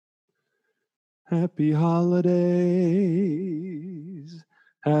Happy holidays.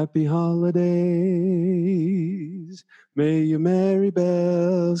 Happy holidays. May your merry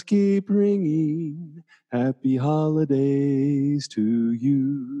bells keep ringing. Happy holidays to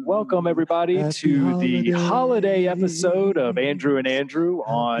you. Welcome, everybody, Happy to the holiday episode of Andrew and Andrew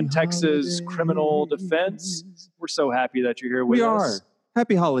on Happy Texas Criminal Defense. holidays. We're so happy that you're here with We us. are.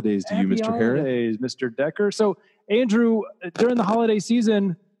 Happy holidays to you, Happy Mr. Harris. holidays, Mr. Decker. So, Andrew, during the holiday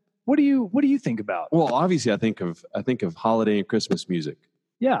season, what do you think about? Well, obviously, I think of holiday and Christmas music.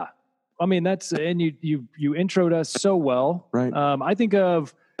 Yeah, I mean and you introed us so well. Right. I think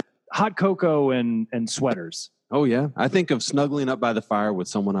of hot cocoa and sweaters. Oh yeah, I think of snuggling up by the fire with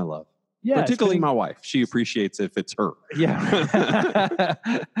someone I love. Yeah, particularly my wife. She appreciates if it's her. Yeah,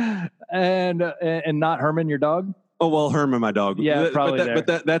 and not Herman, your dog. Oh well, Herman, my dog. Yeah, probably but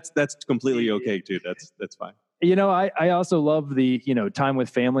that's completely okay too. That's fine. You know, I also love the time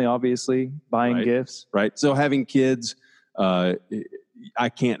with family. Obviously, buying gifts. Right. So having kids, I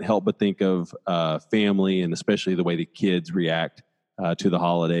can't help but think of family, and especially the way the kids react to the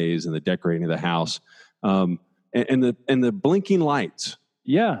holidays and the decorating of the house, and the blinking lights.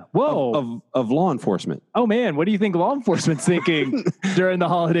 Yeah. Whoa. Of law enforcement. Oh man, what do you think law enforcement's thinking during the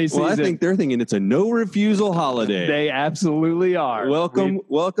holiday season? Well, I think they're thinking it's a no refusal holiday. They absolutely are.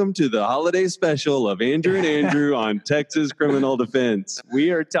 Welcome to the holiday special of Andrew and Andrew on Texas Criminal Defense.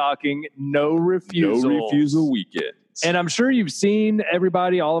 We are talking no refusal. No refusal weekends. And I'm sure you've seen,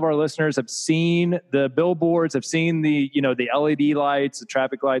 everybody, all of our listeners have seen the billboards, have seen the LED lights, the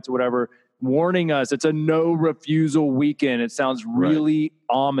traffic lights, or whatever, warning us it's a no refusal weekend. It sounds really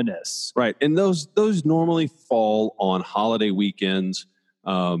ominous. Right. And those normally fall on holiday weekends.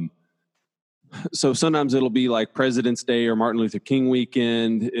 So sometimes it'll be like President's Day or Martin Luther King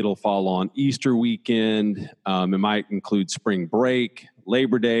weekend. It'll fall on Easter weekend. It might include spring break,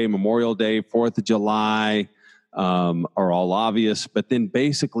 Labor Day, Memorial Day, 4th of July, are all obvious. But then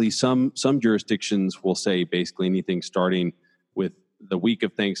basically some jurisdictions will say basically anything starting with the week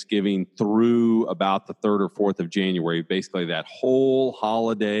of Thanksgiving through about the 3rd or 4th of January, basically that whole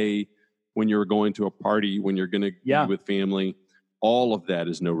holiday when you're going to a party, when you're going to be with family, all of that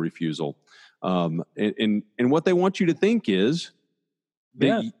is no refusal. And what they want you to think is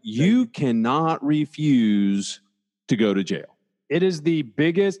that you cannot refuse to go to jail. It is the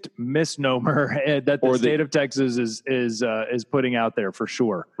biggest misnomer that the state of Texas is putting out there for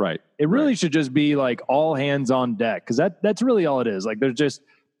sure. Right. It really should just be like all hands on deck, because that's really all it is. Like there's just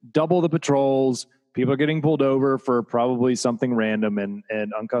double the patrols. People are getting pulled over for probably something random and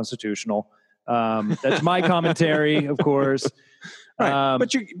unconstitutional. That's my commentary, of course. Right.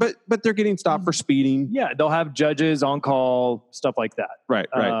 But they're getting stopped for speeding. Yeah, they'll have judges on call, stuff like that. Right.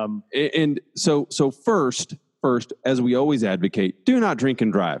 And so first, as we always advocate, do not drink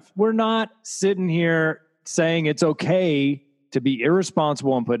and drive. We're not sitting here saying it's okay to be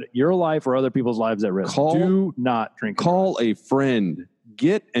irresponsible and put your life or other people's lives at risk. Do not drink and drive. Call a friend.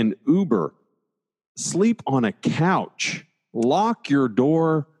 Get an Uber. Sleep on a couch. Lock your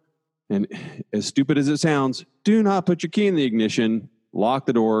door. And as stupid as it sounds, do not put your key in the ignition. Lock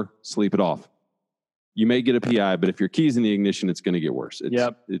the door. Sleep it off. You may get a PI, but if your key's in the ignition, it's going to get worse.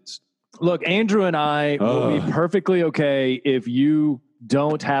 Look, Andrew and I will be perfectly okay if you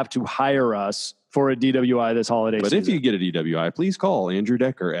don't have to hire us for a DWI this holiday season. But if you get a DWI, please call Andrew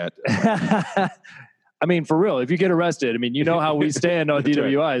Decker at... I mean, for real, if you get arrested, I mean, you know how we stand on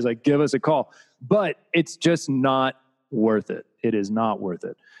DWIs. Right. Like, give us a call. But it's just not worth it. It is not worth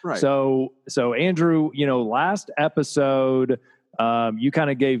it. Right. So Andrew, last episode, you kind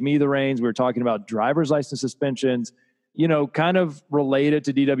of gave me the reins. We were talking about driver's license suspensions, kind of related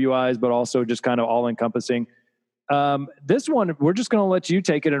to DWIs, but also just kind of all encompassing. This one, we're just going to let you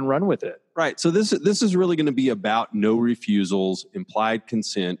take it and run with it. Right. So this is really going to be about no refusals, implied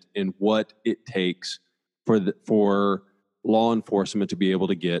consent, and what it takes for law enforcement to be able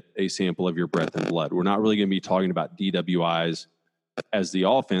to get a sample of your breath and blood. We're not really going to be talking about DWIs as the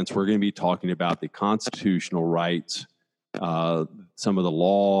offense. We're going to be talking about the constitutional rights, some of the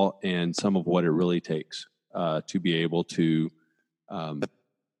law, and some of what it really takes to be able to,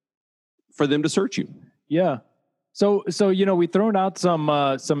 for them to search you. Yeah. So we've thrown out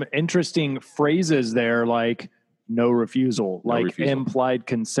some interesting phrases there, like no refusal, implied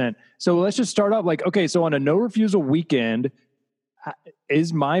consent. So let's just start out like, okay, so on a no refusal weekend,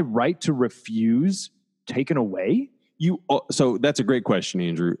 is my right to refuse taken away? So that's a great question,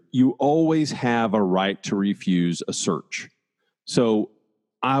 Andrew. You always have a right to refuse a search. So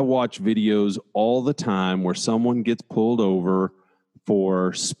I watch videos all the time where someone gets pulled over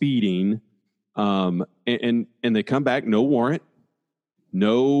for speeding, and they come back, no warrant,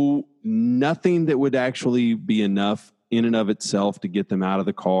 no nothing that would actually be enough in and of itself to get them out of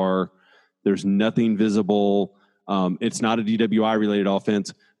the car. There's nothing visible. It's not a DWI related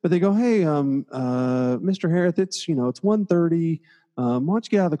offense, but they go, hey, Mr. Harris, it's 1:30. Why don't you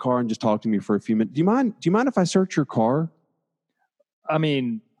get out of the car and just talk to me for a few minutes? Do you mind if I search your car? I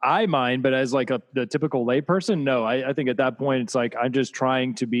mean, I mind, but as like the typical layperson, no. I think at that point it's like I'm just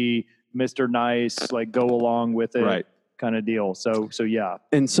trying to be Mr. Nice, like go along with it, right, kind of deal. So yeah.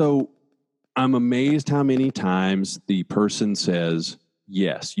 And so I'm amazed how many times the person says,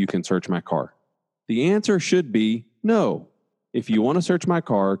 yes, you can search my car. The answer should be no. If you want to search my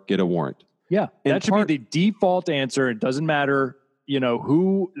car, get a warrant. Yeah, and that should be the default answer. It doesn't matter,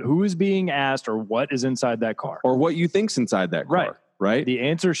 who is being asked or what is inside that car. Or what you think's inside that car. Right? The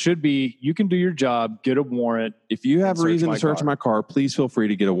answer should be, you can do your job, get a warrant. If you have a reason to search my car, please feel free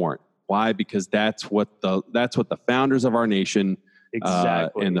to get a warrant. Why? Because that's what the founders of our nation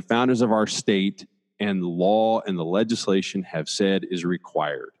and the founders of our state and the law and the legislation have said is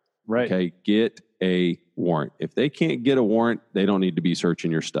required. Right. Okay. Get a warrant. If they can't get a warrant, they don't need to be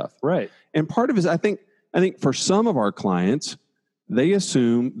searching your stuff. Right. And part of it is, I think for some of our clients, they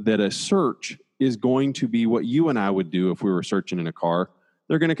assume that a search is going to be what you and I would do if we were searching in a car.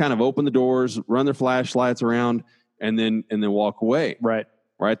 They're going to kind of open the doors, run their flashlights around, and then walk away. Right.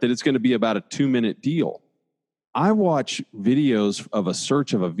 That it's going to be about a 2-minute deal. I watch videos of a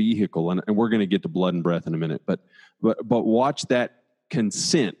search of a vehicle, and we're going to get to blood and breath in a minute, but watch that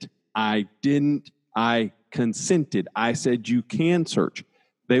consent. I consented. I said you can search.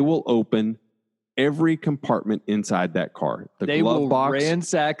 They will open every compartment inside that car. They glove box. They will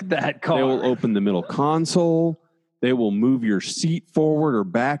ransack that car. They will open the middle console. They will move your seat forward or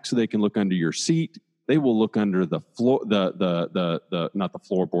back so they can look under your seat. They will look under the floor, the not the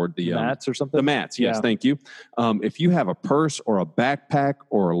floorboard, the mats or something. The mats, yes, thank you. If you have a purse or a backpack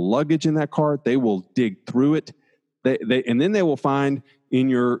or luggage in that car, they will dig through it. And then they will find in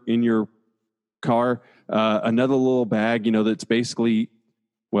your car another little bag, that's basically,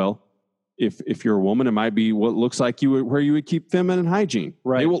 well, if you're a woman, it might be what looks like where you would keep feminine hygiene.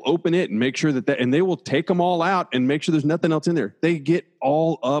 Right. They will open it and make sure and they will take them all out and make sure there's nothing else in there. They get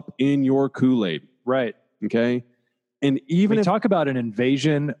all up in your Kool-Aid. Right. Okay. And even if talk about an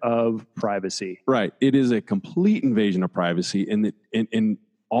invasion of privacy. Right. It is a complete invasion of privacy. And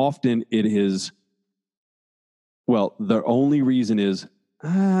often it is, well, the only reason is,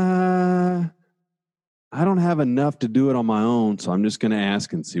 I don't have enough to do it on my own, so I'm just going to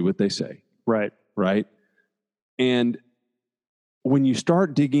ask and see what they say. Right. Right. And when you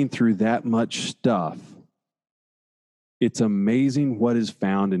start digging through that much stuff, it's amazing what is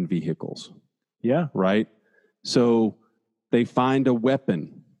found in vehicles. Yeah. Right. So they find a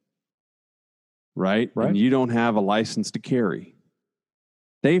weapon. Right. And you don't have a license to carry.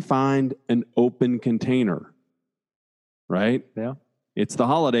 They find an open container. Right. Yeah. It's the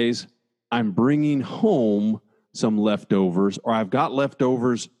holidays. I'm bringing home some leftovers, or I've got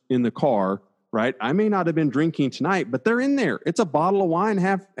leftovers in the car, right? I may not have been drinking tonight, but they're in there. It's a bottle of wine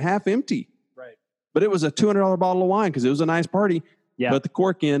half empty. Right. But it was a $200 bottle of wine because it was a nice party. Yeah. Put the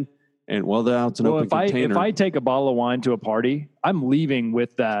cork in, and now it's an open container. If I take a bottle of wine to a party, I'm leaving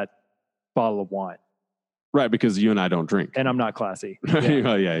with that bottle of wine. Right, because you and I don't drink. And I'm not classy.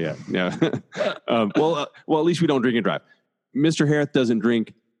 Yeah. yeah. Well, at least we don't drink and drive. Mr. Harris doesn't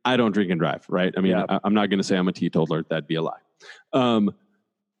drink. I don't drink and drive, right? I mean, I'm not going to say I'm a teetotaler. That'd be a lie.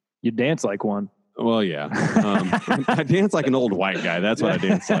 You dance like one. Well, yeah. I dance like an old white guy. That's what I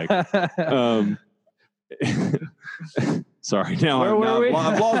dance like. Sorry.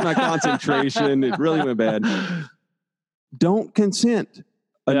 I've lost my concentration. It really went bad. Don't consent.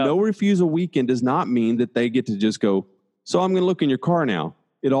 A no refusal weekend does not mean that they get to just go, so I'm going to look in your car now.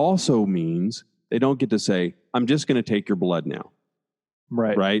 It also means they don't get to say, I'm just going to take your blood now.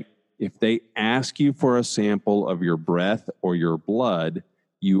 Right. Right. If they ask you for a sample of your breath or your blood,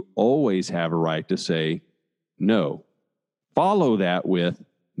 you always have a right to say no. Follow that with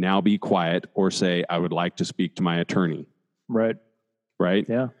now be quiet, or say, I would like to speak to my attorney. Right. Right.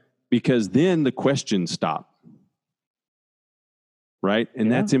 Yeah. Because then the questions stop. Right.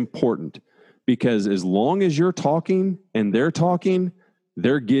 And that's important, because as long as you're talking and they're talking,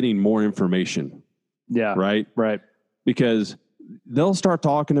 they're getting more information. Yeah. Right. Right. Because they'll start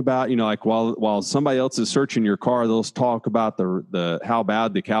talking about, like while somebody else is searching your car, they'll talk about the how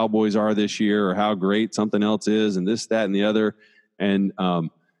bad the Cowboys are this year, or how great something else is, and this, that, and the other. And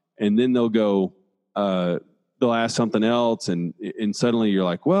then they'll go, they'll ask something else, and suddenly you're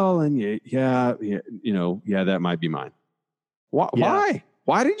like, well, and yeah, that might be mine. Why?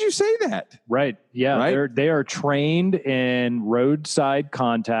 Why did you say that? Right. Yeah. Right? They are trained in roadside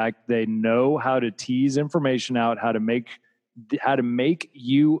contact. They know how to tease information out, how to make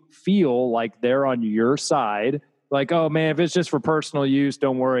you feel like they're on your side. Like, oh man, if it's just for personal use,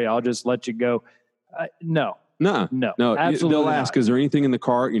 don't worry, I'll just let you go. No, absolutely. They'll ask, is there anything in the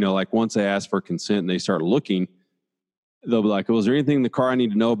car? Like once they ask for consent and they start looking, they'll be like, well, is there anything in the car I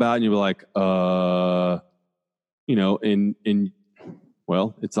need to know about? And you'll be like,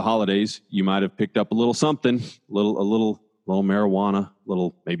 well, it's the holidays. You might have picked up a little something, a little marijuana,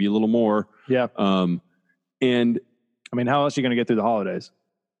 maybe a little more. Yeah. And I mean, how else are you going to get through the holidays?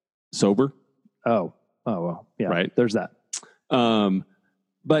 Sober. Oh, well, yeah. Right. There's that.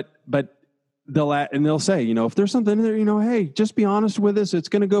 But they'll say, if there's something in there, hey, just be honest with us. It's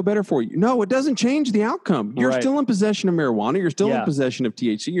going to go better for you. No, it doesn't change the outcome. You're still in possession of marijuana. You're still in possession of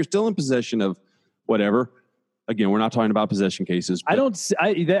THC. You're still in possession of whatever. Again, we're not talking about possession cases.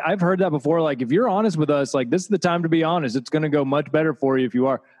 I've heard that before. Like, if you're honest with us, like, this is the time to be honest. It's going to go much better for you if you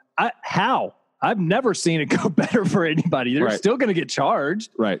are. How? I've never seen it go better for anybody. They're still going to get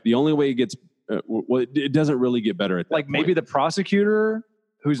charged. Right. The only way it gets, it doesn't really get better at that point. Maybe the prosecutor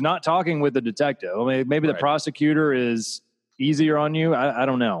who's not talking with the detective. I mean, maybe the prosecutor is easier on you. I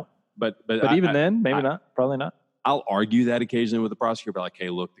don't know. But even then, maybe not. Probably not. I'll argue that occasionally with the prosecutor, but like, hey,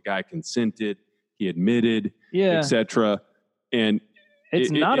 look, the guy consented. He admitted, etc. And it's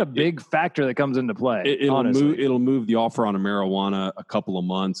not a big factor that comes into play. It'll move the offer on a marijuana a couple of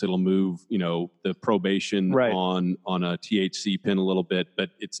months. It'll move, the probation on a THC pin a little bit, but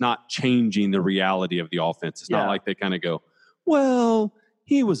it's not changing the reality of the offense. It's not like they kind of go, well,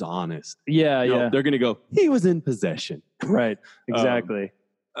 he was honest. Yeah. They're going to go, he was in possession. Right. Exactly.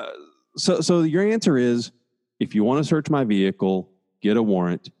 So your answer is, if you want to search my vehicle, get a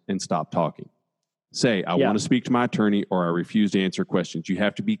warrant and stop talking. Say, I want to speak to my attorney, or I refuse to answer questions. You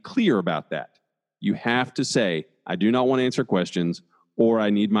have to be clear about that. You have to say, I do not want to answer questions, or I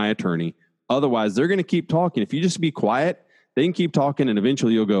need my attorney. Otherwise, they're going to keep talking. If you just be quiet, they can keep talking, and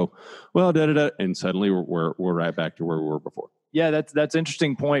eventually you'll go, well, and suddenly we're right back to where we were before. Yeah, that's an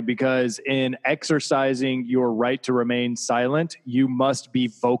interesting point, because in exercising your right to remain silent, you must be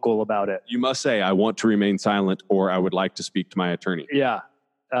vocal about it. You must say, I want to remain silent, or I would like to speak to my attorney. Yeah.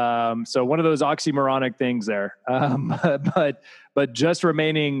 So one of those oxymoronic things there. But just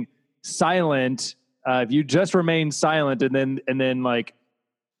remaining silent, if you just remain silent and then like,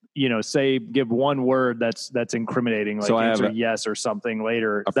 give one word that's incriminating, like answer yes or something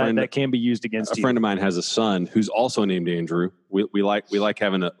later, that can be used against you. A friend of mine has a son who's also named Andrew. We like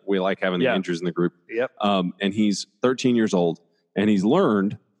having the Andrews in the group. Yep. And he's 13 years old, and he's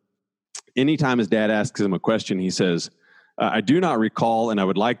learned anytime his dad asks him a question, he says, I do not recall, and I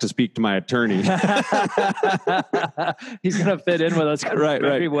would like to speak to my attorney. He's going to fit in with us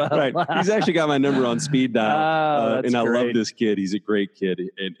very well. Right. He's actually got my number on speed dial, and I love this kid. He's a great kid,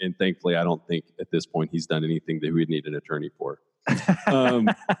 and thankfully, I don't think at this point he's done anything that we would need an attorney for.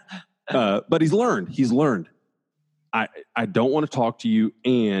 But he's learned. I don't want to talk to you,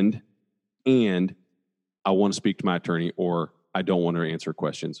 and I want to speak to my attorney, or I don't want to answer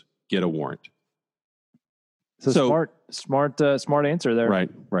questions. Get a warrant. So smart answer there.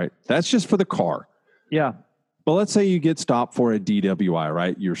 Right. That's just for the car. Yeah. But let's say you get stopped for a DWI,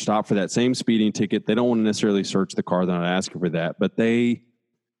 right? You're stopped for that same speeding ticket. They don't want to necessarily search the car. They're not asking for that. But they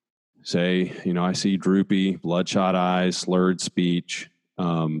say, I see droopy, bloodshot eyes, slurred speech,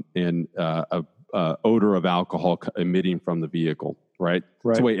 and odor of alcohol emitting from the vehicle, right?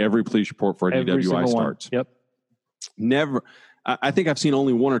 That's the way every police report for a DWI starts. Yep. Never. I think I've seen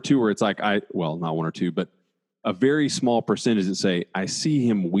only one or two where it's like, not one or two, but a very small percentage that say, I see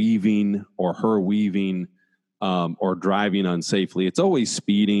him weaving or her weaving or driving unsafely. It's always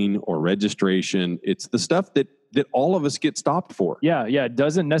speeding or registration. It's the stuff that all of us get stopped for. Yeah. It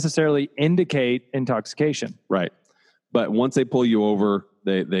doesn't necessarily indicate intoxication. Right. But once they pull you over,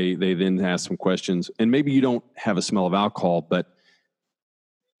 they then ask some questions. And maybe you don't have a smell of alcohol, but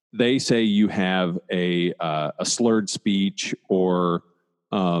they say you have a slurred speech, or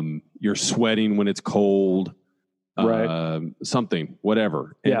you're sweating when it's cold. Something,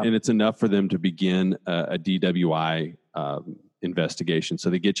 whatever. And it's enough for them to begin a DWI investigation. So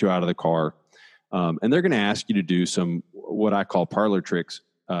they get you out of the car, and they're going to ask you to do some, what I call parlor tricks,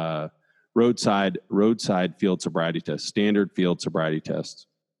 roadside field sobriety tests, standard field sobriety tests.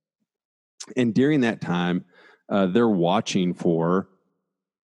 And during that time, they're watching for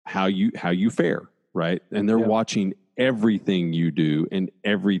how you fare, right? And they're watching everything you do and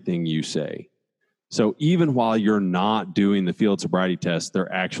everything you say. So even while you're not doing the field sobriety test,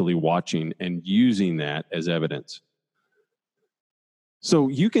 they're actually watching and using that as evidence. So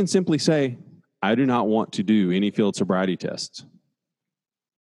you can simply say, I do not want to do any field sobriety tests.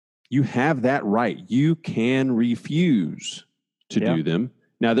 You have that right. You can refuse to do them.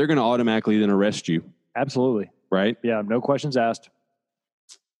 Now, they're going to automatically then arrest you. Absolutely. Right? Yeah, no questions asked.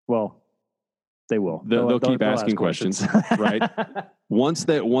 Well, they will. They'll keep asking questions. Right? Once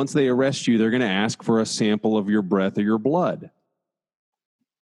they arrest you, they're going to ask for a sample of your breath or your blood.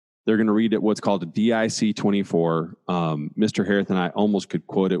 They're going to read it, what's called a DIC-24. Mr. Harith and I almost could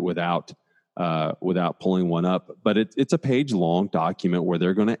quote it without pulling one up, but it's a page-long document where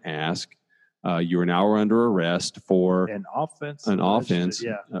they're going to ask, you're now under arrest for an offense.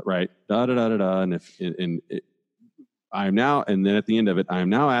 Yeah. Right. And I'm now, and then at the end of it, I am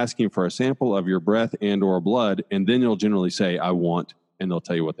now asking for a sample of your breath and or blood, and then you'll generally say, I want, and they'll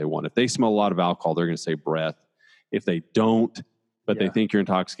tell you what they want. If they smell a lot of alcohol, they're going to say breath. If they don't, but they think you're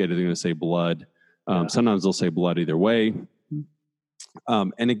intoxicated, they're going to say blood. Sometimes they'll say blood either way.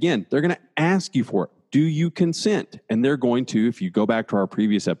 And again, they're going to ask you for it. Do you consent? And they're going to, if you go back to our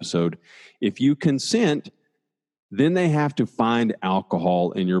previous episode, if you consent, then they have to find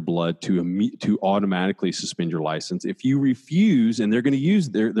alcohol in your blood to automatically suspend your license. If you refuse, and they're going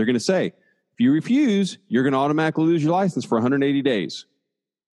to say, if you refuse, you're going to automatically lose your license for 180 days.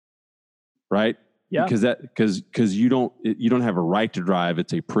 Right? Yeah. Because you don't have a right to drive.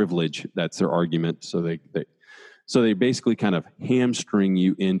 It's a privilege. That's their argument. So they basically kind of hamstring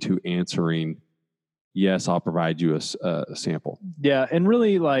you into answering, yes, I'll provide you a sample. Yeah, and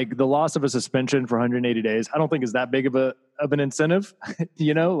really, like, the loss of a suspension for 180 days, I don't think is that big of an incentive.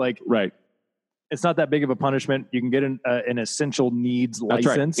 Right. It's not that big of a punishment. You can get an essential needs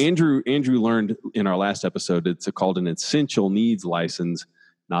license. That's right. Andrew learned in our last episode, it's called an essential needs license,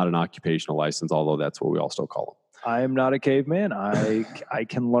 not an occupational license, although that's what we all still call them. I am not a caveman. I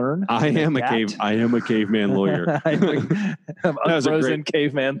can learn. I am a caveman lawyer. I'm a frozen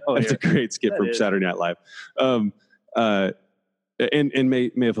caveman lawyer. That's a great skit from Saturday Night Live. And may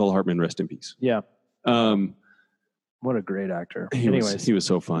Phil Hartman rest in peace. Yeah. What a great actor. He was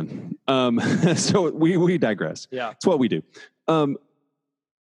so fun. So we digress. Yeah. It's what we do. But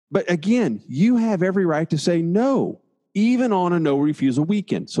again, you have every right to say no, even on a no refusal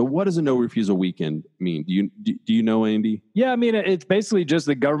weekend. So what does a no refusal weekend mean? Do you know, Andy? Yeah, I mean, it's basically just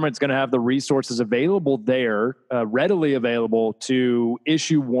the government's going to have the resources available there, readily available to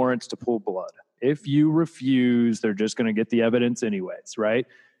issue warrants to pull blood. If you refuse, they're just going to get the evidence anyways, right?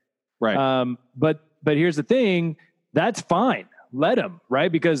 Right. But here's the thing, that's fine. Let them,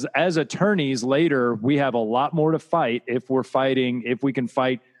 right? Because as attorneys later, we have a lot more to fight if we can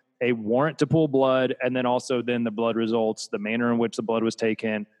fight a warrant to pull blood, and then also then the blood results, the manner in which the blood was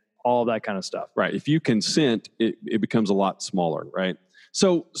taken, all that kind of stuff. Right. If you consent, it becomes a lot smaller, right?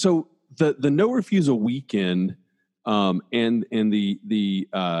 So the no refusal weekend and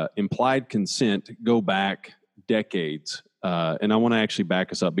the implied consent go back decades. And I want to actually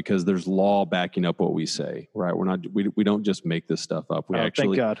back us up because there's law backing up what we say, right? We don't just make this stuff up.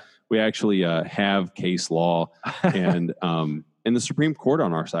 Thank God. We actually have case law and the Supreme Court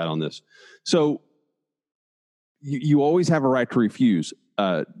on our side on this. So you always have a right to refuse.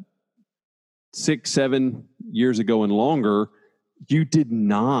 6-7 years ago and longer, you did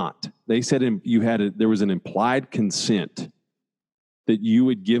not. They said there was an implied consent that you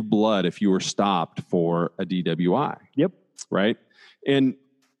would give blood if you were stopped for a DWI. Yep. Right? And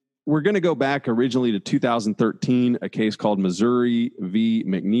we're going to go back originally to 2013, a case called Missouri v.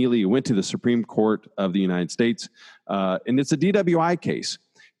 McNeely. It went to the Supreme Court of the United States, and it's a DWI case.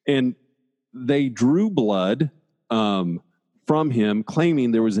 And they drew blood from him,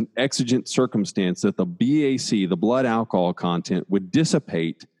 claiming there was an exigent circumstance that the BAC, the blood alcohol content, would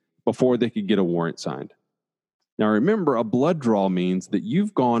dissipate before they could get a warrant signed. Now, remember, a blood draw means that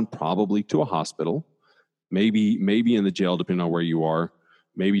you've gone probably to a hospital, maybe in the jail, depending on where you are,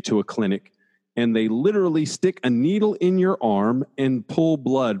 maybe to a clinic, and they literally stick a needle in your arm and pull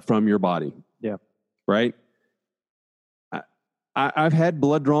blood from your body. Yeah. Right? I've had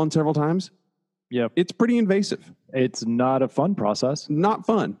blood drawn several times. Yeah. It's pretty invasive. It's not a fun process. Not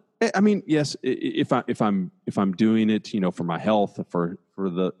fun. I mean, yes, if I'm doing it, for my health, for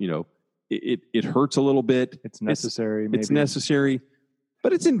the, it hurts a little bit. It's necessary. It's necessary,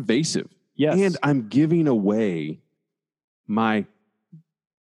 but it's invasive. Yes. And I'm giving away my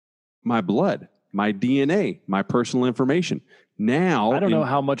blood, my DNA, my personal information. Now, I don't know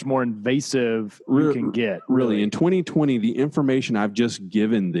how much more invasive you can get. Really, in 2020, the information I've just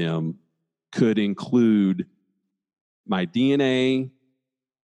given them could include my DNA.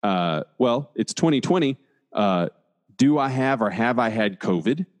 It's 2020. Do I have or have I had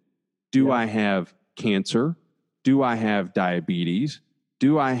COVID? Do I have cancer? Do I have diabetes?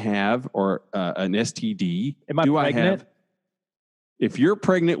 do I have an STD? Am I pregnant? If you're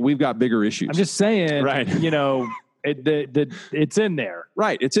pregnant, we've got bigger issues. I'm just saying, right. It's in there.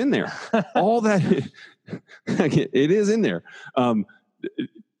 Right. It's in there. All that, it is in there.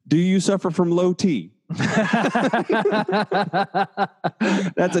 Do you suffer from low T?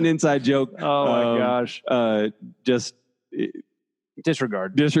 That's an inside joke. Oh my gosh. Just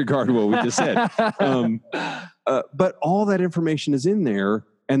disregard what we just said. But all that information is in there,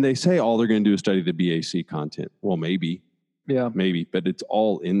 and they say all they're going to do is study the BAC content. Well, maybe, but it's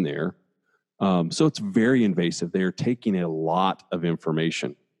all in there. So it's very invasive. They're taking a lot of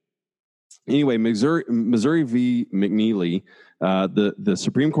information. Anyway, Missouri v. McNeely, the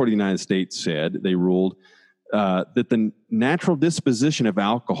Supreme Court of the United States said, they ruled that the natural disposition of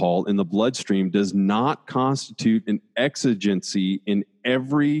alcohol in the bloodstream does not constitute an exigency in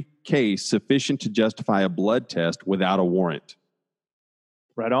every case sufficient to justify a blood test without a warrant.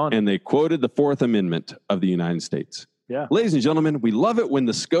 Right on. And they quoted the Fourth Amendment of the United States. Yeah. Ladies and gentlemen, we love it when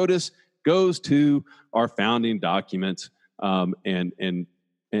the SCOTUS goes to our founding documents and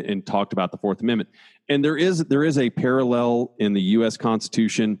talked about the Fourth Amendment. And there is a parallel in the U.S.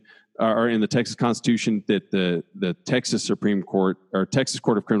 Constitution or in the Texas Constitution that the Texas Supreme Court or Texas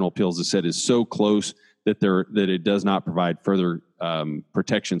Court of Criminal Appeals has said is so close that it does not provide further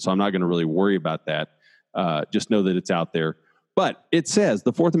protection. So I'm not going to really worry about that. Just know that it's out there. But it says,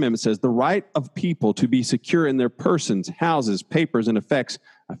 the Fourth Amendment says, the right of people to be secure in their persons, houses, papers, and effects.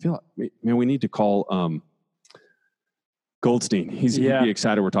 I feel like, man, we need to call Goldstein. He'd be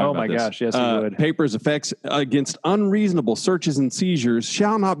excited we're talking about this. Oh my gosh, yes, he would. Papers, effects against unreasonable searches and seizures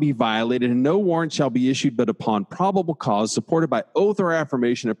shall not be violated, and no warrant shall be issued but upon probable cause, supported by oath or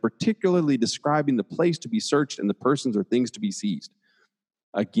affirmation, of particularly describing the place to be searched and the persons or things to be seized.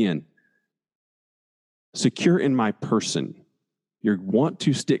 Again, secure in my person. You want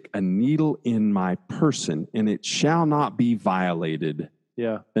to stick a needle in my person, and it shall not be violated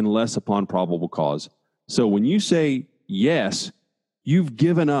unless upon probable cause. So when you say yes, you've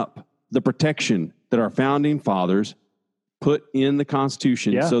given up the protection that our founding fathers put in the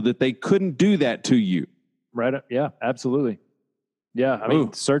Constitution so that they couldn't do that to you. Right. Yeah, absolutely. Yeah. I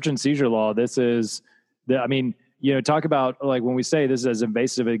mean, search and seizure law, this is, talk about like when we say this is as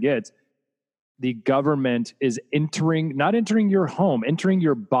invasive as it gets, the government is not entering your home, entering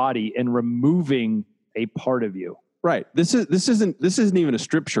your body and removing a part of you. Right. This isn't even a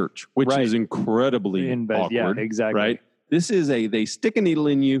strip search, which is incredibly awkward. Yeah, exactly. Right. This is they stick a needle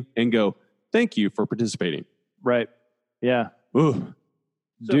in you and go, thank you for participating. Right. Yeah. Ooh.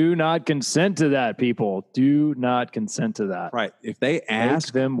 Do not consent to that, people. Do not consent to that. Right. If they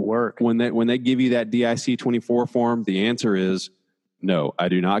ask them work when they give you that DIC-24 form, the answer is no, I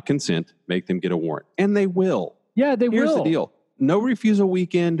do not consent. Make them get a warrant. And they will. Yeah, they will. Here's the deal. No refusal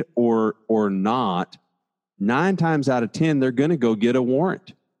weekend or not, 9 times out of 10, they're going to go get a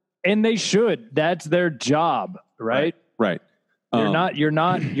warrant. And they should. That's their job, right? Right. You're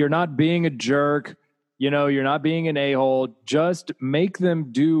not being a jerk. You're not being an a-hole. Just make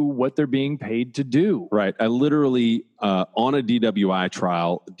them do what they're being paid to do. Right. I literally, on a DWI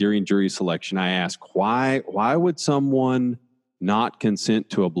trial during jury selection, I asked, why would someone not consent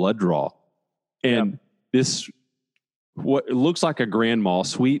to a blood draw? And this, what looks like a grandma,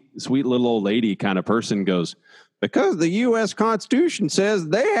 sweet little old lady kind of person goes, because the U.S. Constitution says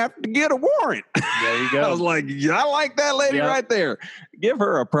they have to get a warrant. There you go. I was like, I like that lady right there. Give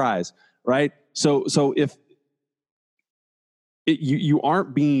her a prize, right? So if you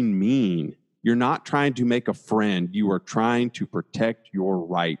aren't being mean, you're not trying to make a friend. You are trying to protect your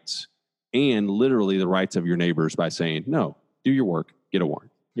rights and literally the rights of your neighbors by saying, no, do your work, get a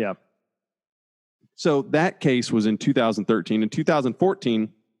warrant. Yeah. So that case was in 2013. In 2014,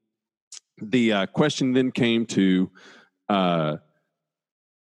 the question then came to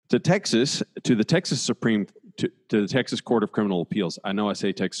Texas, to the Texas to the Texas Court of Criminal Appeals. I know I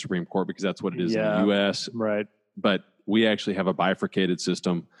say Texas Supreme Court because that's what it is in the U.S. Right. But we actually have a bifurcated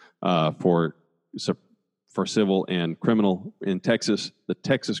system for civil and criminal in Texas. The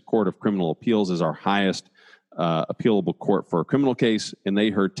Texas Court of Criminal Appeals is our highest appealable court for a criminal case, and they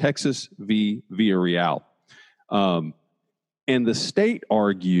heard Texas v. Villarreal. And the state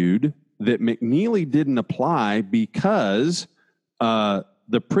argued that McNeely didn't apply because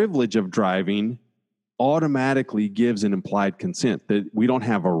the privilege of driving automatically gives an implied consent, that we don't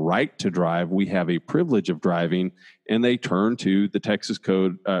have a right to drive, we have a privilege of driving. And they turned to the Texas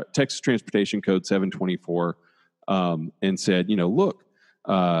Code, Texas Transportation Code 724, and said, look,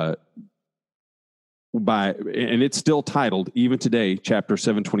 and it's still titled, even today, Chapter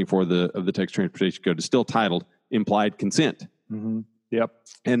 724 of the Texas Transportation Code is still titled implied consent. Mm-hmm. Yep.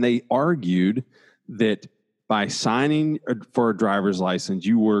 And they argued that by signing for a driver's license,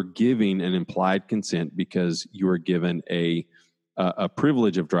 you were giving an implied consent because you were given a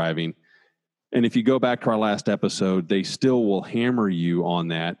privilege of driving. And if you go back to our last episode, they still will hammer you on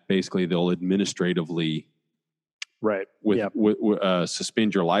that. Basically, they'll administratively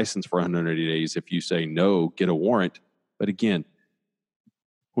suspend your license for 180 days if you say no, get a warrant. But again,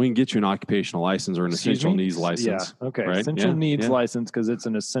 we can get you an occupational license or an essential needs license. Yeah. Okay. Right? Essential needs license because it's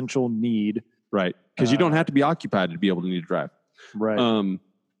an essential need. Right. Because you don't have to be occupied to be able to need to drive. Right.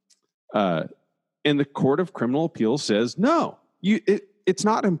 And the Court of Criminal Appeals says, no, it's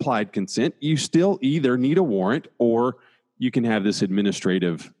not implied consent. You still either need a warrant or you can have this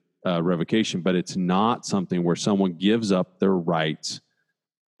administrative revocation, but it's not something where someone gives up their rights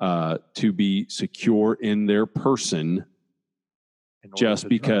to be secure in their person just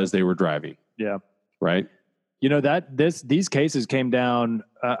because they were driving. Yeah. Right. You know, these cases came down.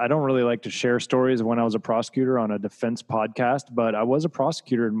 I don't really like to share stories of when I was a prosecutor on a defense podcast, but I was a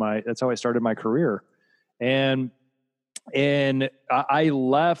prosecutor that's how I started my career. And I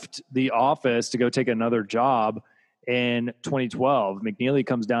left the office to go take another job in 2012. McNeely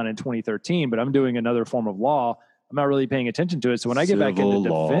comes down in 2013, but I'm doing another form of law. I'm not really paying attention to it. So when I get back into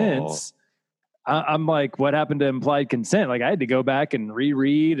defense, I'm like, what happened to implied consent? Like I had to go back and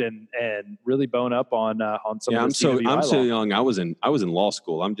reread and really bone up on some. Yeah, of the I'm so young. I was in law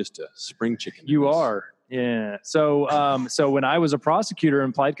school. I'm just a spring chicken. You are, yeah. So when I was a prosecutor,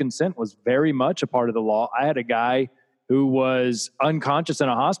 implied consent was very much a part of the law. I had a guy who was unconscious in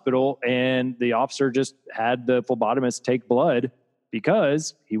a hospital, and the officer just had the phlebotomist take blood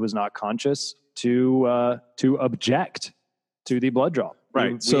because he was not conscious to object to the blood draw.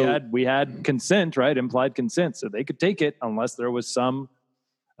 Right. We had consent, right? Implied consent. So they could take it unless there was some,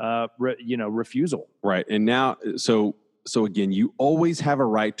 refusal. Right. And now, so again, you always have a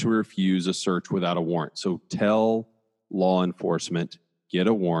right to refuse a search without a warrant. So tell law enforcement, get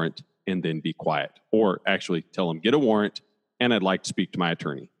a warrant and then be quiet, or actually tell them get a warrant and I'd like to speak to my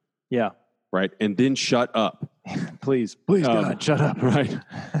attorney. Yeah. Right. And then shut up. please, God, shut up. Right.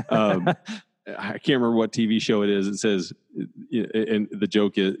 I can't remember what TV show it is. It says, and the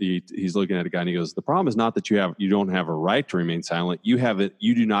joke is he's looking at a guy and he goes, the problem is not that you don't have a right to remain silent. You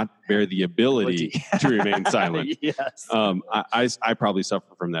do not bear the ability to remain silent. Yes. I probably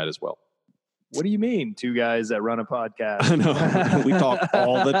suffer from that as well. What do you mean? Two guys that run a podcast. I know. We talk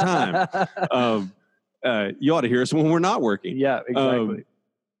all the time. You ought to hear us when we're not working. Yeah, exactly.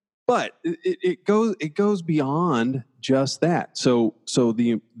 But it goes beyond just that. So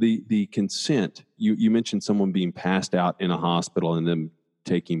the consent, you mentioned someone being passed out in a hospital and them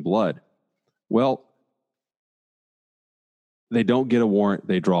taking blood. Well, they don't get a warrant,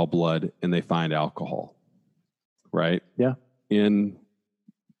 they draw blood and they find alcohol. Right? Yeah. In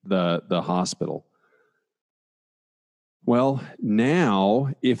the hospital. Well,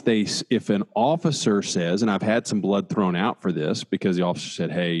 now if an officer says, and I've had some blood thrown out for this because the officer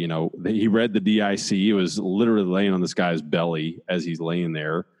said, hey, he read the DIC, it was literally laying on this guy's belly as he's laying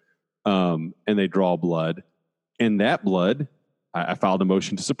there, and they draw blood. And that blood, I filed a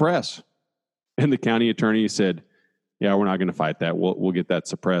motion to suppress. And the county attorney said, yeah, we're not going to fight that. We'll get that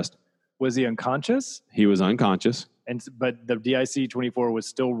suppressed. Was he unconscious? He was unconscious. But the DIC 24 was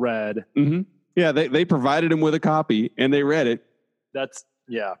still read. Mm-hmm. Yeah, they provided him with a copy and they read it.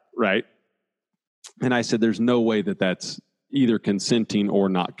 Yeah. Right. And I said, there's no way that's either consenting or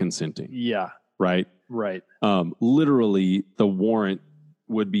not consenting. Yeah. Right. Right. Literally, the warrant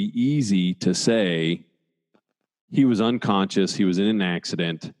would be easy to say he was unconscious, he was in an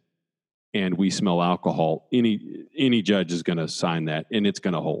accident, and we smell alcohol. Any judge is going to sign that and it's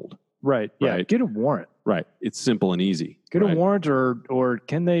going to hold. Right. Yeah. Right? Get a warrant. Right. It's simple and easy. Get a warrant or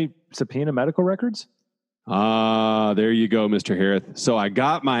can they subpoena medical records? There you go, Mr. Harith. So I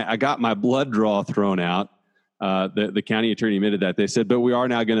got my blood draw thrown out. The county attorney admitted that. They said, but we are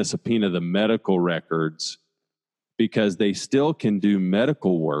now going to subpoena the medical records because they still can do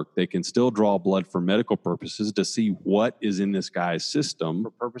medical work. They can still draw blood for medical purposes to see what is in this guy's system. For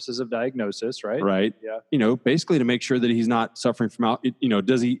purposes of diagnosis, right? Right. Yeah. Basically to make sure that he's not suffering from,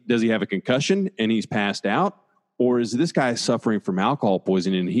 does he have a concussion and he's passed out? Or is this guy suffering from alcohol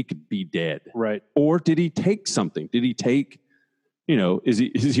poisoning and he could be dead? Right. Or did he take something? Did he take, is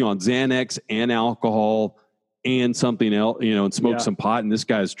he on Xanax and alcohol and something else, and smoke some pot and this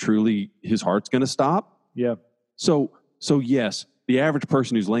guy's truly, his heart's going to stop? Yeah. So yes, the average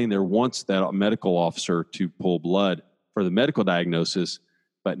person who's laying there wants that medical officer to pull blood for the medical diagnosis,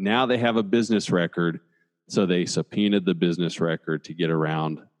 but now they have a business record, so they subpoenaed the business record to get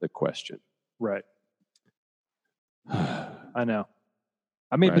around the question. Right. I know.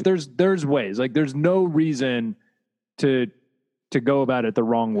 I mean, but there's ways. Like, there's no reason to go about it the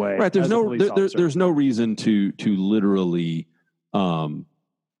wrong way. Right. There's no reason to literally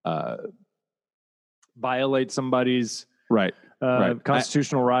violate somebody's right.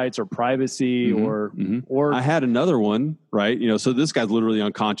 constitutional rights or privacy or I had another one, right? You know, so this guy's literally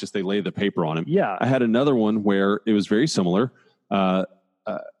unconscious. They lay the paper on him. Yeah. I had another one where it was very similar.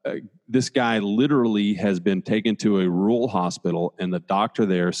 This guy literally has been taken to a rural hospital, and the doctor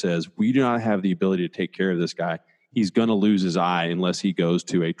there says, we do not have the ability to take care of this guy. He's going to lose his eye unless he goes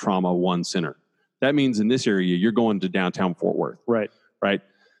to a Trauma One center. That means in this area, you're going to downtown Fort Worth. Right. Right.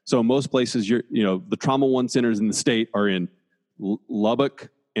 So most places, the Trauma One centers in the state are in Lubbock,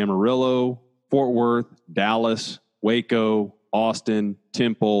 Amarillo, Fort Worth, Dallas, Waco, Austin,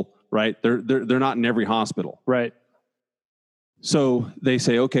 Temple, right? They're not in every hospital. Right. So they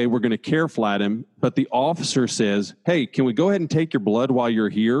say, okay, we're going to care flat him. But the officer says, hey, can we go ahead and take your blood while you're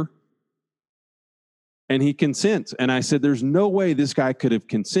here? And he consents. And I said, there's no way this guy could have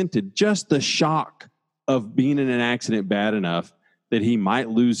consented. Just the shock of being in an accident bad enough that he might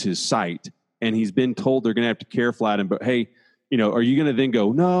lose his sight. And he's been told they're going to have to care flat him. But hey, are you going to then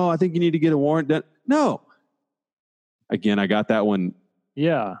go, no, I think you need to get a warrant done? No. Again, I got that one.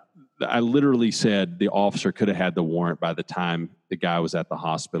 Yeah. I literally said the officer could have had the warrant by the time the guy was at the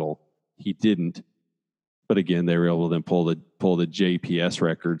hospital. He didn't. But again, they were able to then pull the JPS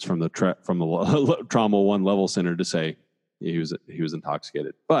records from the Trauma One level center to say he was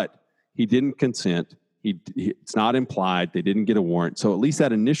intoxicated. But he didn't consent. It's not implied. They didn't get a warrant. So at least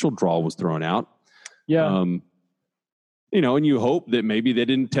that initial draw was thrown out. Yeah. And you hope that maybe they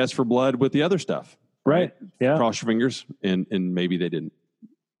didn't test for blood with the other stuff. Right. Yeah. Cross your fingers, and maybe they didn't.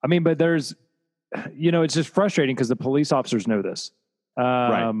 I mean, but there's, it's just frustrating because the police officers know this.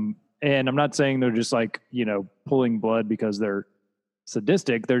 Right. And I'm not saying they're just like, pulling blood because they're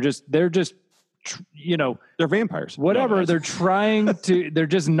sadistic. They're just, they're vampires. Whatever. No, they're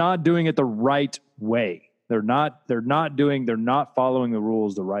just not doing it the right way. They're not following the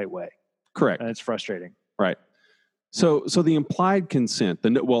rules the right way. Correct. And it's frustrating. Right. So the implied consent,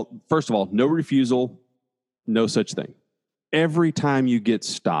 first of all, no refusal, no such thing. Every time you get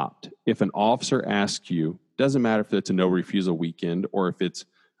stopped, if an officer asks you, doesn't matter if it's a no refusal weekend or if it's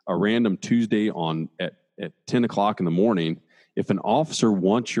a random Tuesday at 10 o'clock in the morning, if an officer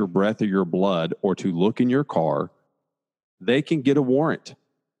wants your breath or your blood or to look in your car, they can get a warrant.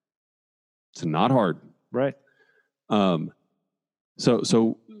 It's not hard. Right. So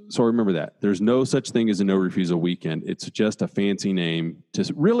remember that. There's no such thing as a no refusal weekend. It's just a fancy name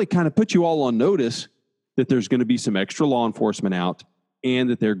to really kind of put you all on notice that there's going to be some extra law enforcement out and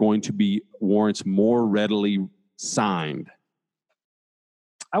that there are going to be warrants more readily signed.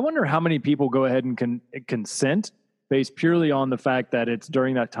 I wonder how many people go ahead and consent based purely on the fact that it's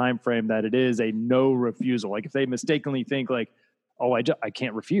during that time frame that it is a no refusal. Like if they mistakenly think like, oh, I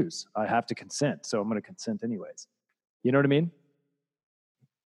can't refuse. I have to consent. So I'm going to consent anyways. You know what I mean?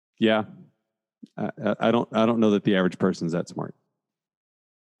 Yeah. I don't know that the average person is that smart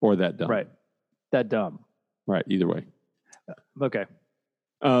or that dumb. Right. That dumb. Right. Either way. Okay.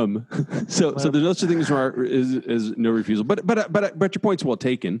 So there's no such thing as no refusal, but your point's well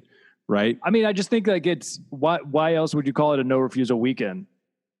taken, right? I mean, I just think like it's why else would you call it a no refusal weekend?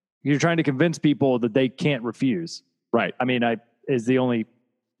 You're trying to convince people that they can't refuse. Right. I mean, is the only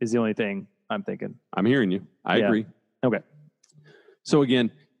thing I'm thinking. I'm hearing you. I agree. Okay. So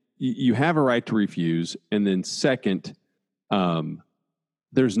again, you have a right to refuse. And then second,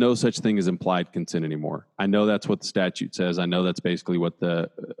 there's no such thing as implied consent anymore. I know that's what the statute says. I know that's basically what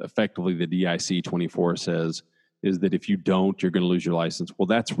effectively the DIC 24 says, is that if you don't, you're going to lose your license. Well,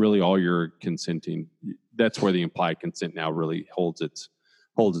 that's really all you're consenting. That's where the implied consent now really holds its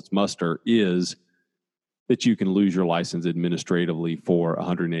muster, is that you can lose your license administratively for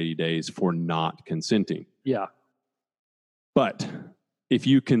 180 days for not consenting. Yeah. But if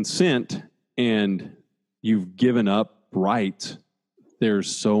you consent and you've given up rights,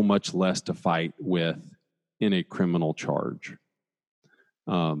 there's so much less to fight with in a criminal charge.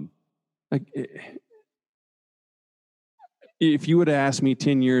 If you would have asked me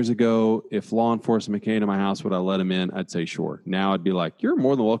 10 years ago if law enforcement came to my house, would I let them in? I'd say sure. Now I'd be like, you're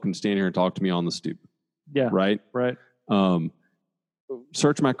more than welcome to stand here and talk to me on the stoop. Yeah. Right? Right.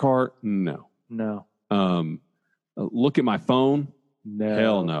 Search my car? No. No. Look at my phone? No.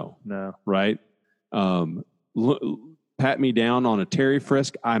 Hell no. No. Right? Pat me down on a Terry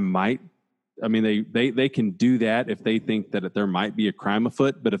frisk? I might. I mean, they can do that if they think that there might be a crime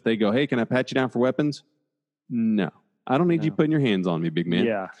afoot. But if they go, hey, can I pat you down for weapons? No. I don't need you putting your hands on me, big man.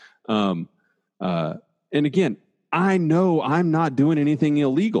 Yeah. And again, I know I'm not doing anything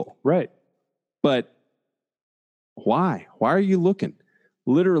illegal. Right. But why? Why are you looking?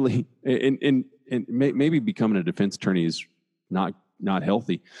 Literally, and maybe becoming a defense attorney is not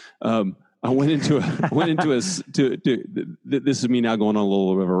healthy. I went into this is me now going on a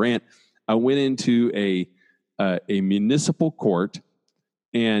little bit of a rant. I went into a municipal court,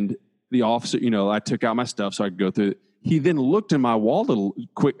 and the officer, I took out my stuff so I could go through it. He then looked in my wallet,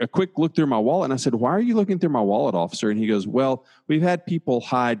 a quick look through my wallet, and I said, "Why are you looking through my wallet, officer?" And he goes, "Well, we've had people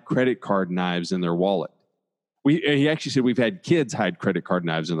hide credit card knives in their wallet." He actually said we've had kids hide credit card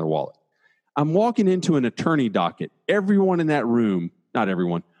knives in their wallet. I'm walking into an attorney docket. Everyone in that room, not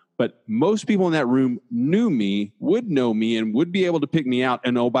everyone, but most people in that room knew me, would know me, and would be able to pick me out.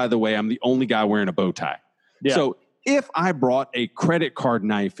 And oh, by the way, I'm the only guy wearing a bow tie. Yeah. So if I brought a credit card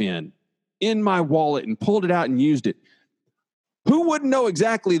knife in my wallet and pulled it out and used it, who wouldn't know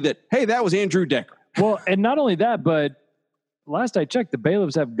exactly that, hey, that was Andrew Decker? Well, and not only that, but last I checked, the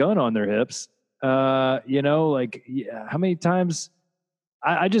bailiffs have gun on their hips. How many times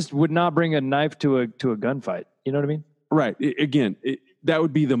I just would not bring a knife to a gunfight. You know what I mean? Right. That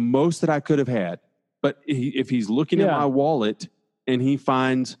would be the most that I could have had. But if he's looking at my wallet and he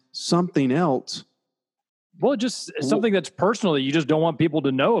finds something else. Well, just something that's personal that you just don't want people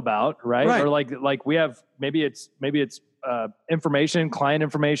to know about. Right. Or like we have, maybe it's information, client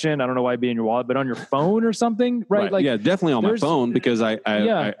information. I don't know why it'd be in your wallet, but on your phone or something. Right. Like, yeah, definitely on my phone, because I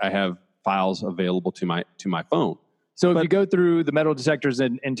have files available to my phone. So if you go through the metal detectors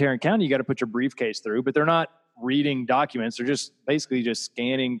in Tarrant County, you got to put your briefcase through, but they're not reading documents. They're just basically just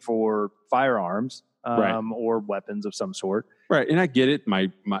scanning for firearms or weapons of some sort. Right. And I get it.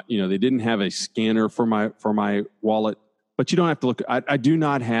 My they didn't have a scanner for my wallet, but you don't have to look. I do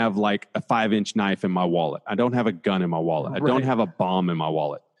not have like a 5-inch knife in my wallet. I don't have a gun in my wallet. I don't have a bomb in my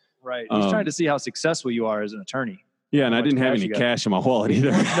wallet. Right. He's trying to see how successful you are as an attorney. Yeah, and I didn't have any cash in my wallet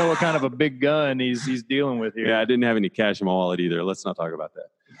either. You know what kind of a big gun he's dealing with here. Yeah, I didn't have any cash in my wallet either. Let's not talk about that.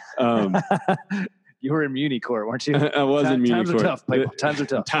 You were in Muni court, weren't you? I was in Muni court. Times are tough, people. Times are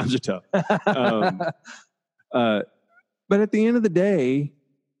tough. Times are tough. But at the end of the day,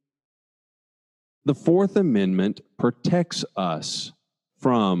 the Fourth Amendment protects us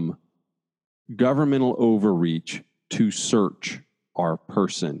from governmental overreach to search our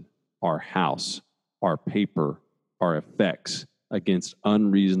person, our house, our paper, our effects against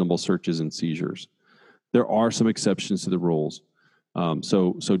unreasonable searches and seizures. There are some exceptions to the rules.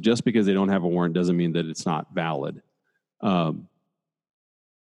 So just because they don't have a warrant doesn't mean that it's not valid. But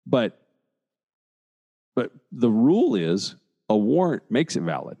the rule is a warrant makes it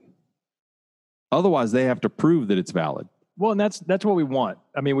valid. Otherwise, they have to prove that it's valid. Well, and that's what we want.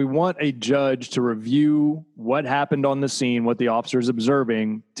 I mean, we want a judge to review what happened on the scene, what the officer is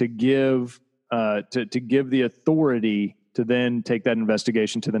observing, to give the authority to then take that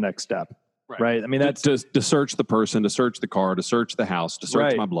investigation to the next step. Right. I mean, that's to search the person, to search the car, to search the house, to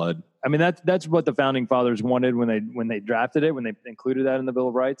search my blood. I mean, that's what the founding fathers wanted when they drafted it, when they included that in the Bill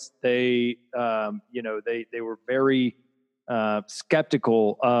of Rights. They were very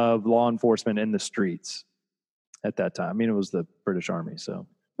skeptical of law enforcement in the streets at that time. I mean, it was the British Army. So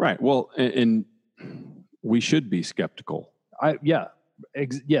right. Well, and we should be skeptical.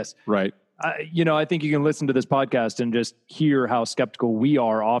 Yes. Right. I think you can listen to this podcast and just hear how skeptical we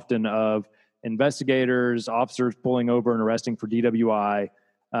are often of investigators, officers pulling over and arresting for DWI.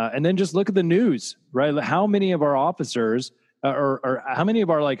 And then just look at the news, right? How many of our officers or how many of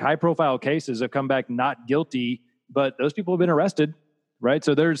our like high profile cases have come back not guilty, but those people have been arrested, right?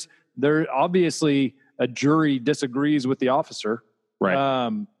 So there obviously a jury disagrees with the officer.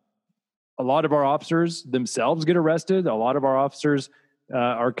 Right. A lot of our officers themselves get arrested. A lot of our officers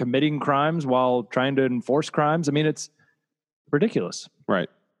are committing crimes while trying to enforce crimes. I mean, it's ridiculous. Right.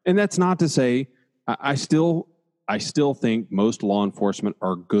 And that's not to say I still think most law enforcement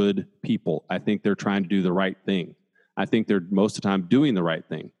are good people. I think they're trying to do the right thing. I think they're most of the time doing the right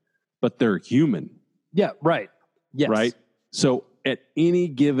thing, but they're human. Yeah. Right. Yes. Right. So at any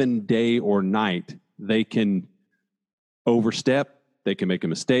given day or night, they can overstep. They can make a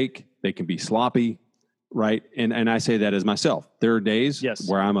mistake. They can be sloppy. Right. And I say that as myself. There are days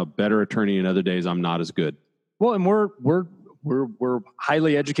where I'm a better attorney and other days I'm not as good. Well, and we're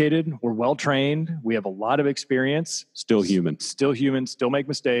highly educated. We're well trained. We have a lot of experience. Still human. Still make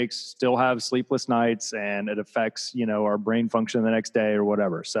mistakes, still have sleepless nights, and it affects, our brain function the next day or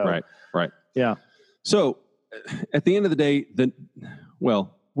whatever. So Right. Yeah. So at the end of the day,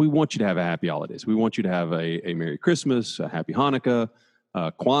 we want you to have a happy holidays. We want you to have a Merry Christmas, a Happy Hanukkah,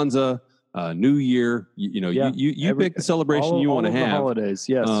 Kwanzaa, New Year. You pick the celebration you want to have. Holidays,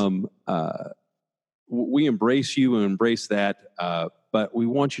 yes. we embrace you and embrace that, but we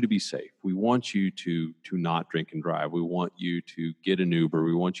want you to be safe. We want you to not drink and drive. We want you to get an Uber.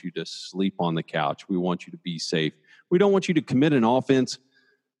 We want you to sleep on the couch. We want you to be safe. We don't want you to commit an offense.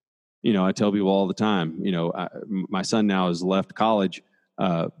 You know, I tell people all the time, you know, my son now has left college,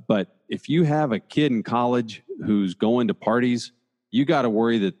 but if you have a kid in college who's going to parties, you got to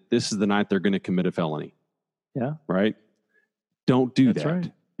worry that this is the night they're going to commit a felony. Yeah. Right? Don't do That's that.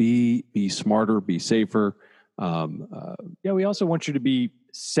 Right. Be smarter, be safer. We also want you to be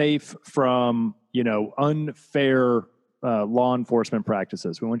safe from, you know, unfair law enforcement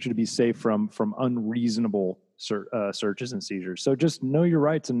practices. We want you to be safe from unreasonable searches and seizures. So just know your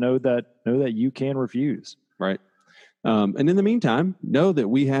rights and know that you can refuse. Right. And in the meantime, know that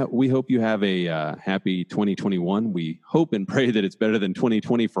we hope you have a happy 2021. We hope and pray that it's better than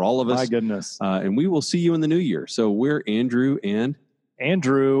 2020 for all of us. My goodness. And we will see you in the new year. So we're Andrew and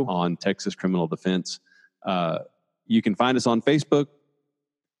Andrew on Texas Criminal Defense. You can find us on Facebook.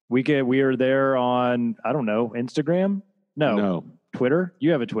 We are there on, I don't know, Instagram? No. Twitter?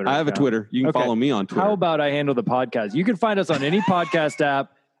 You have a Twitter I have account. a Twitter. You can follow me on Twitter. How about I handle the podcast? You can find us on any podcast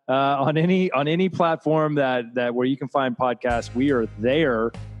app, on any platform that where you can find podcasts. We are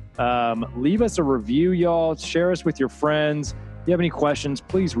there. Leave us a review, y'all. Share us with your friends. If you have any questions,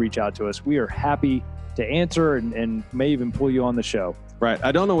 please reach out to us. We are happy to answer and may even pull you on the show. Right.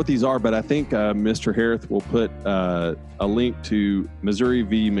 I don't know what these are, but I think Mr. Harith will put a link to Missouri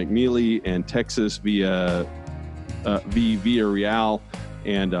v. McNeely and Texas via Villarreal,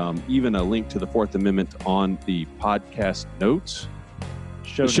 and even a link to the Fourth Amendment on the podcast notes.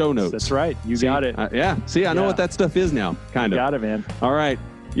 Show notes. That's right. You got it. I know what that stuff is now. Kind of. Got it, man. All right.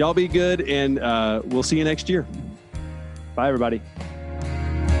 Y'all be good, and we'll see you next year. Bye, everybody.